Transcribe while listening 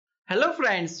Hello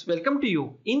friends, welcome to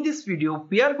you. In this video,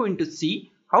 we are going to see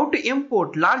how to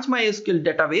import large MySQL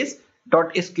database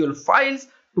 .sql files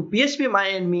to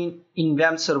phpMyAdmin in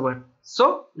Wamp server.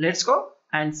 So let's go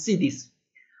and see this.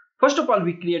 First of all,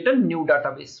 we create a new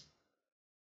database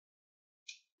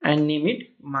and name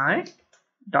it my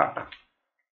data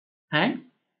and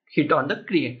hit on the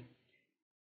create.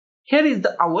 Here is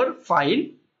our file.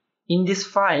 In this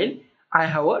file, I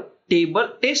have a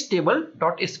test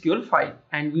table.sql file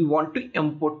and we want to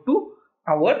import to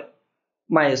our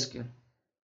MySQL.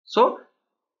 So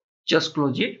just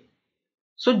close it.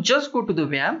 So just go to the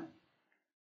Wamp,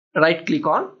 right click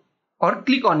on or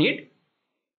click on it,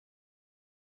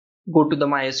 go to the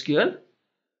MySQL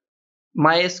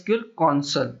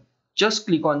console. Just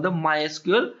click on the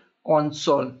MySQL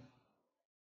console.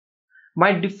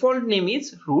 My default name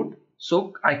is root,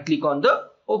 so I click on the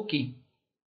OK.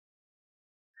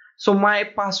 So my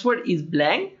password is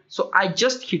blank, so I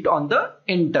just hit on the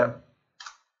enter.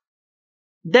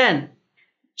 Then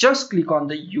just click on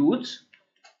the use,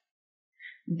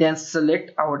 then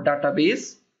select our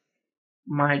database,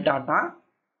 my data,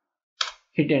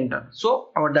 hit enter.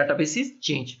 So our database is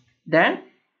changed. Then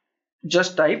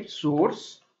just type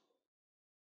source,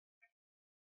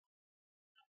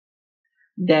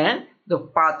 then the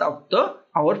path of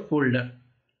our folder.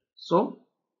 So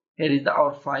here is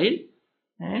our file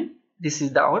and this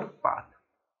is our path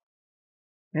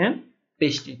and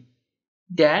paste it.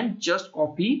 Then just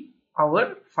copy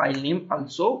our file name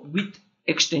also with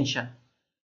extension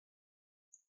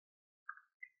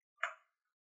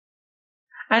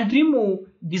and remove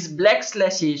these black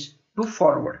slashes to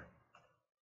forward.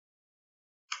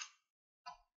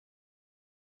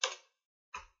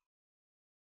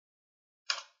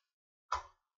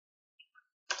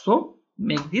 So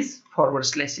make this forward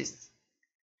slashes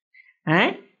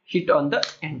and hit on the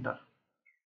enter.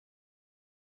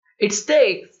 It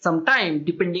takes some time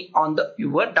depending on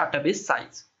your database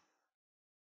size.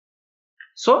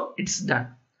 So it's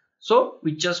done. So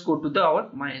we just go to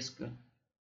our MySQL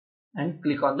and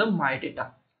click on the my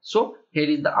data. So here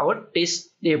is our test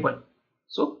table.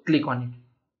 So click on it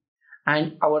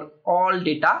and our all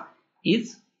data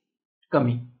is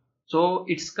coming. So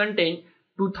it's contain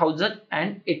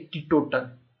 2080 total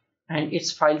and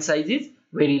its file size is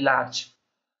very large.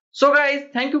 So guys,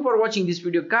 thank you for watching this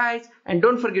video guys, and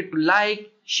don't forget to like,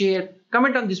 share,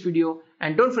 comment on this video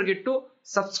and don't forget to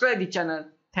subscribe the channel.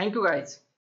 Thank you guys.